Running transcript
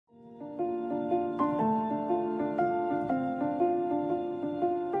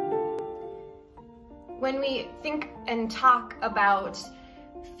When we think and talk about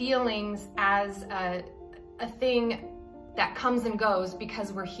feelings as a thing that comes and goes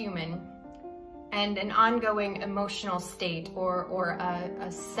because we're human, and an ongoing emotional state or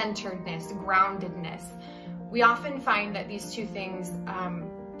a centeredness, groundedness, we often find that these two things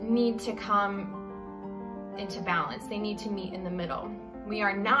need to come into balance. They need to meet in the middle. We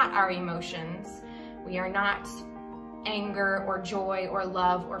are not our emotions. We are not anger or joy or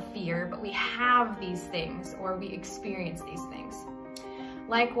love or fear, but we have these things, or we experience these things.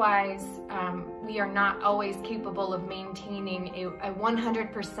 Likewise, we are not always capable of maintaining a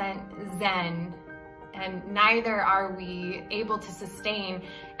 100% Zen, and neither are we able to sustain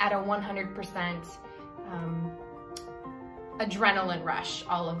at a 100% adrenaline rush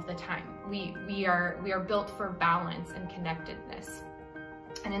all of the time. We are built for balance and connectedness.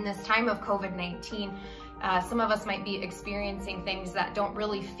 And in this time of COVID-19, some of us might be experiencing things that don't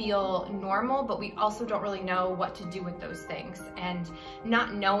really feel normal, but we also don't really know what to do with those things. And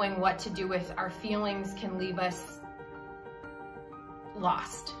not knowing what to do with our feelings can leave us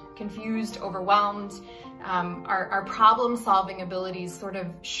lost, confused, overwhelmed. Our problem-solving abilities sort of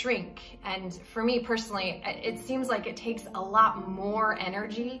shrink. And for me personally, it seems like it takes a lot more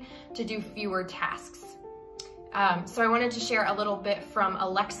energy to do fewer tasks. So I wanted to share a little bit from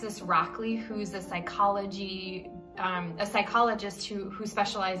Alexis Rockley, who's a psychologist who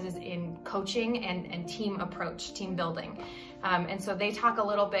specializes in coaching and team approach, team building. And so they talk a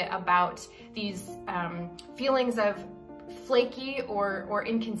little bit about these feelings of flaky or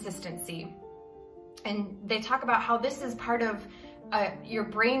inconsistency. And they talk about how this is part of your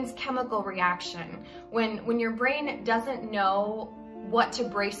brain's chemical reaction. When your brain doesn't know what to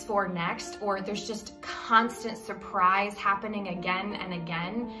brace for next, or there's just constant surprise happening again and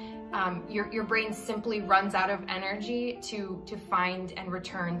again, your brain simply runs out of energy to find and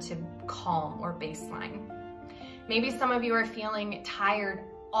return to calm or baseline. Maybe some of you are feeling tired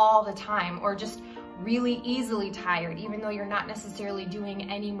all the time, or just really easily tired, even though you're not necessarily doing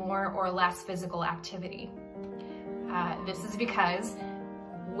any more or less physical activity. This is because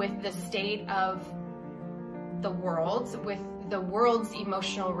with the state of the world, with the world's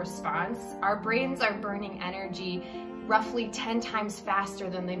emotional response, our brains are burning energy roughly 10 times faster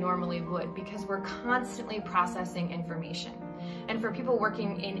than they normally would, because we're constantly processing information. And for people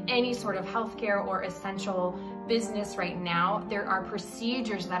working in any sort of healthcare or essential business right now, there are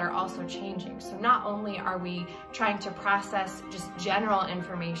procedures that are also changing. So not only are we trying to process just general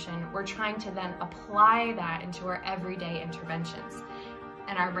information, we're trying to then apply that into our everyday interventions.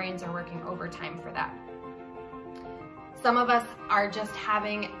 And our brains are working overtime for that. Some of us are just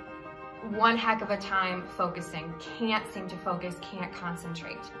having one heck of a time focusing, can't seem to focus, can't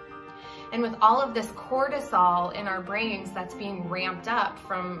concentrate. And with all of this cortisol in our brains that's being ramped up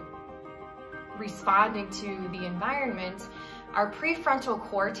from responding to the environment, our prefrontal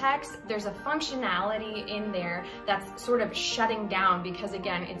cortex, there's a functionality in there that's sort of shutting down because,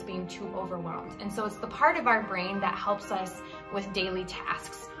 again, it's being too overwhelmed. And so it's the part of our brain that helps us with daily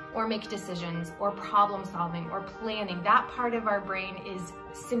tasks, or make decisions, or problem solving, or planning. That part of our brain is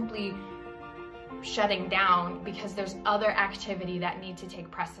simply shutting down because there's other activity that need to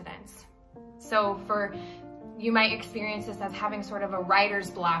take precedence. So you might experience this as having sort of a writer's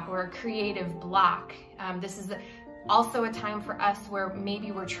block or a creative block. This is also a time for us where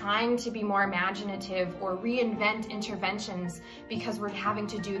maybe we're trying to be more imaginative or reinvent interventions because we're having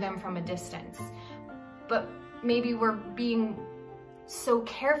to do them from a distance. But maybe we're being so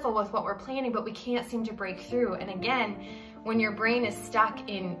careful with what we're planning, but we can't seem to break through. And again, when your brain is stuck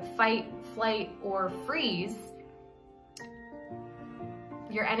in fight, flight, or freeze,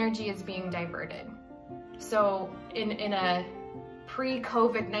 your energy is being diverted. So in a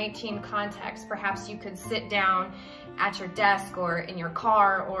pre-COVID-19 context, perhaps you could sit down at your desk or in your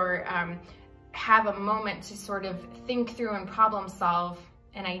car, or have a moment to sort of think through and problem solve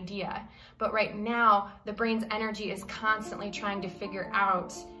an idea. But right now, the brain's energy is constantly trying to figure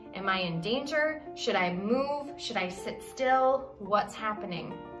out, am I in danger? Should I move? Should I sit still? What's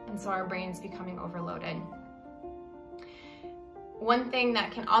happening? And so our brain's becoming overloaded. One thing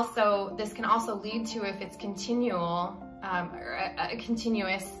that this can also lead to, if it's continual, or a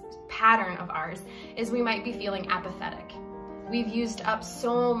continuous pattern of ours, is we might be feeling apathetic. We've used up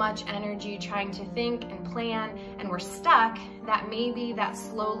so much energy trying to think and plan, and we're stuck, that maybe that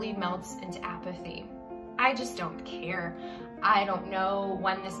slowly melts into apathy. I just don't care. I don't know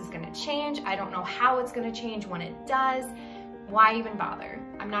when this is gonna change. I don't know how it's gonna change when it does. Why even bother?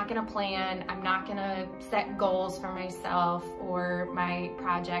 I'm not gonna plan. I'm not gonna set goals for myself or my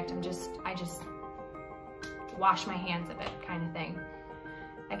project. I just wash my hands of it, kind of thing.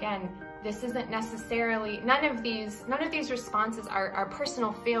 Again, This isn't necessarily, none of these responses are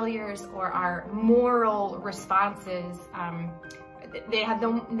personal failures or are moral responses. They have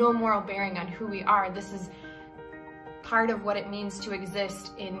no moral bearing on who we are. This is part of what it means to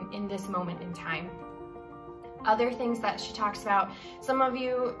exist in this moment in time. Other things that she talks about, some of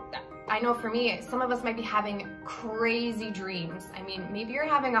you, I know for me, some of us might be having crazy dreams. I mean, maybe you're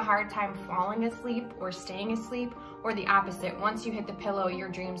having a hard time falling asleep or staying asleep, or the opposite. Once you hit the pillow, your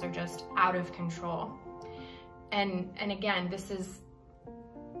dreams are just out of control. And again, this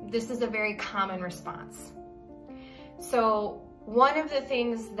is a very common response. So one of the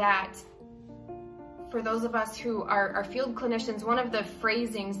things that, for those of us who are field clinicians, one of the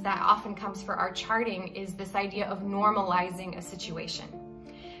phrasings that often comes for our charting is this idea of normalizing a situation.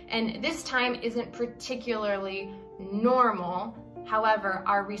 And this time isn't particularly normal. However,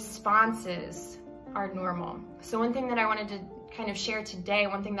 our responses are normal. So one thing that I wanted to kind of share today,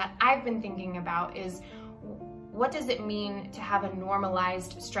 one thing that I've been thinking about is, what does it mean to have a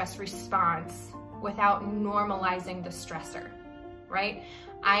normalized stress response without normalizing the stressor, right?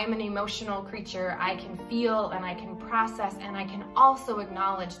 I am an emotional creature. I can feel and I can process, and I can also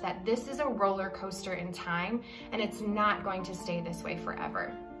acknowledge that this is a roller coaster in time, and it's not going to stay this way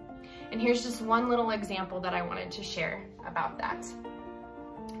forever. And here's just one little example that I wanted to share about that.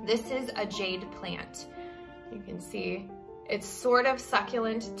 This is a jade plant. You can see it's sort of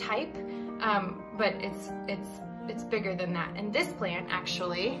succulent type, but it's bigger than that. And this plant,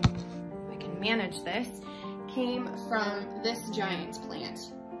 actually, if I can manage this, came from this giant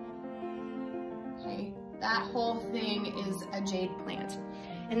plant. Okay, that whole thing is a jade plant.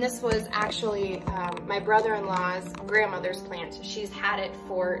 And this was actually my brother-in-law's grandmother's plant. She's had it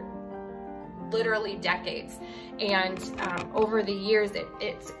for literally decades, and over the years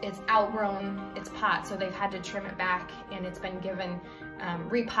it's outgrown its pot, so they've had to trim it back, and it's been given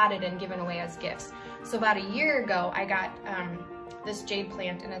repotted and given away as gifts. So about a year ago I got this jade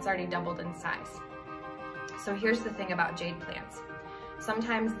plant, and it's already doubled in size. So here's the thing about jade plants.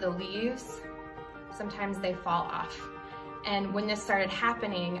 Sometimes the leaves, sometimes they fall off. And when this started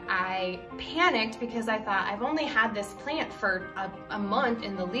happening, I panicked because I thought, I've only had this plant for a month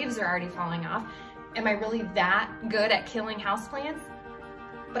and the leaves are already falling off. Am I really that good at killing houseplants?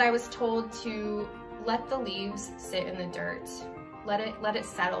 But I was told to let the leaves sit in the dirt, let it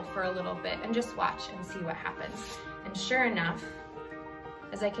settle for a little bit, and just watch and see what happens. And sure enough,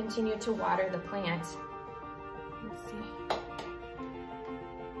 as I continued to water the plant, let's see,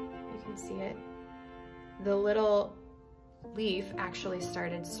 you can see it, the little leaf actually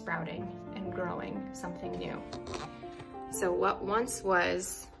started sprouting and growing something new. So what once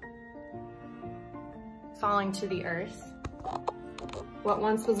was falling to the earth, what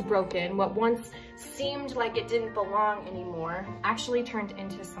once was broken, what once seemed like it didn't belong anymore, actually turned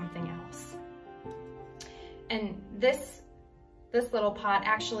into something else. And this little pot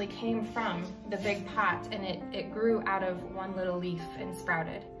actually came from the big pot, and it grew out of one little leaf and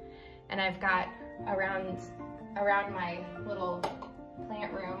sprouted. And I've got around my little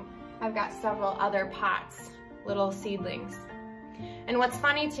plant room, I've got several other pots, little seedlings. And what's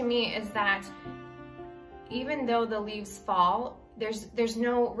funny to me is that even though the leaves fall, there's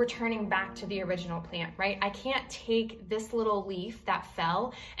no returning back to the original plant, right? I can't take this little leaf that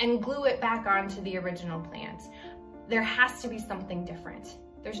fell and glue it back onto the original plant. There has to be something different.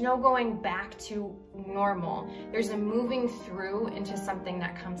 There's no going back to normal. There's a moving through into something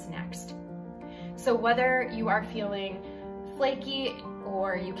that comes next. So whether you are feeling flaky,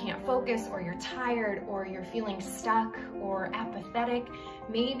 or you can't focus, or you're tired, or you're feeling stuck or apathetic,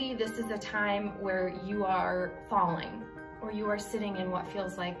 maybe this is a time where you are falling, or you are sitting in what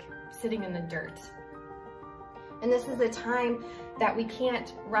feels like sitting in the dirt. And this is a time that we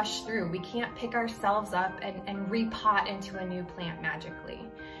can't rush through. We can't pick ourselves up and repot into a new plant magically.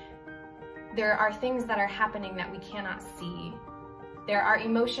 There are things that are happening that we cannot see. There are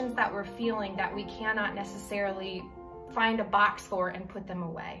emotions that we're feeling that we cannot necessarily find a box for and put them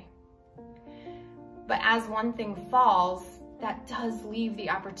away. But as one thing falls, that does leave the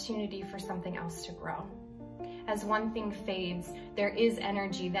opportunity for something else to grow. As one thing fades, there is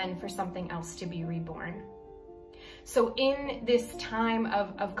energy then for something else to be reborn. So in this time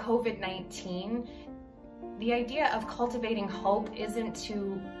of COVID-19, the idea of cultivating hope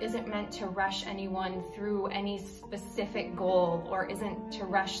isn't meant to rush anyone through any specific goal, or isn't to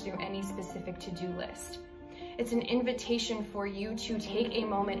rush through any specific to-do list. It's an invitation for you to take a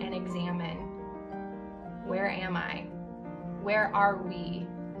moment and examine, where am I? Where are we?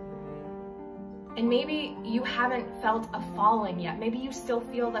 And maybe you haven't felt a falling yet. Maybe you still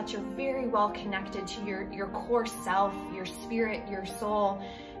feel that you're very well connected to your core self, your spirit, your soul.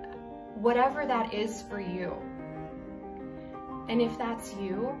 whatever that is for you. And if that's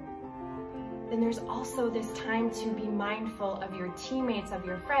you, then there's also this time to be mindful of your teammates, of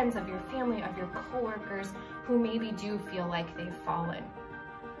your friends, of your family, of your coworkers who maybe do feel like they've fallen.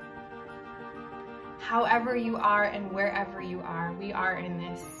 However you are and wherever you are, we are in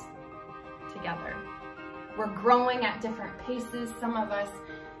this together. We're growing at different paces. Some of us,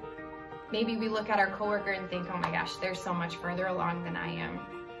 maybe we look at our coworker and think, oh my gosh, they're so much further along than I am.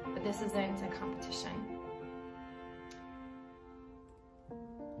 But this isn't a competition.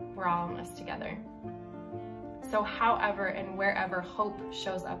 We're all in this together. So however and wherever hope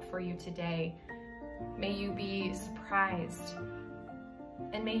shows up for you today, may you be surprised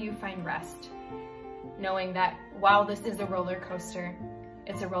and may you find rest, knowing that while this is a roller coaster,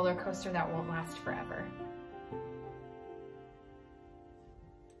 it's a roller coaster that won't last forever.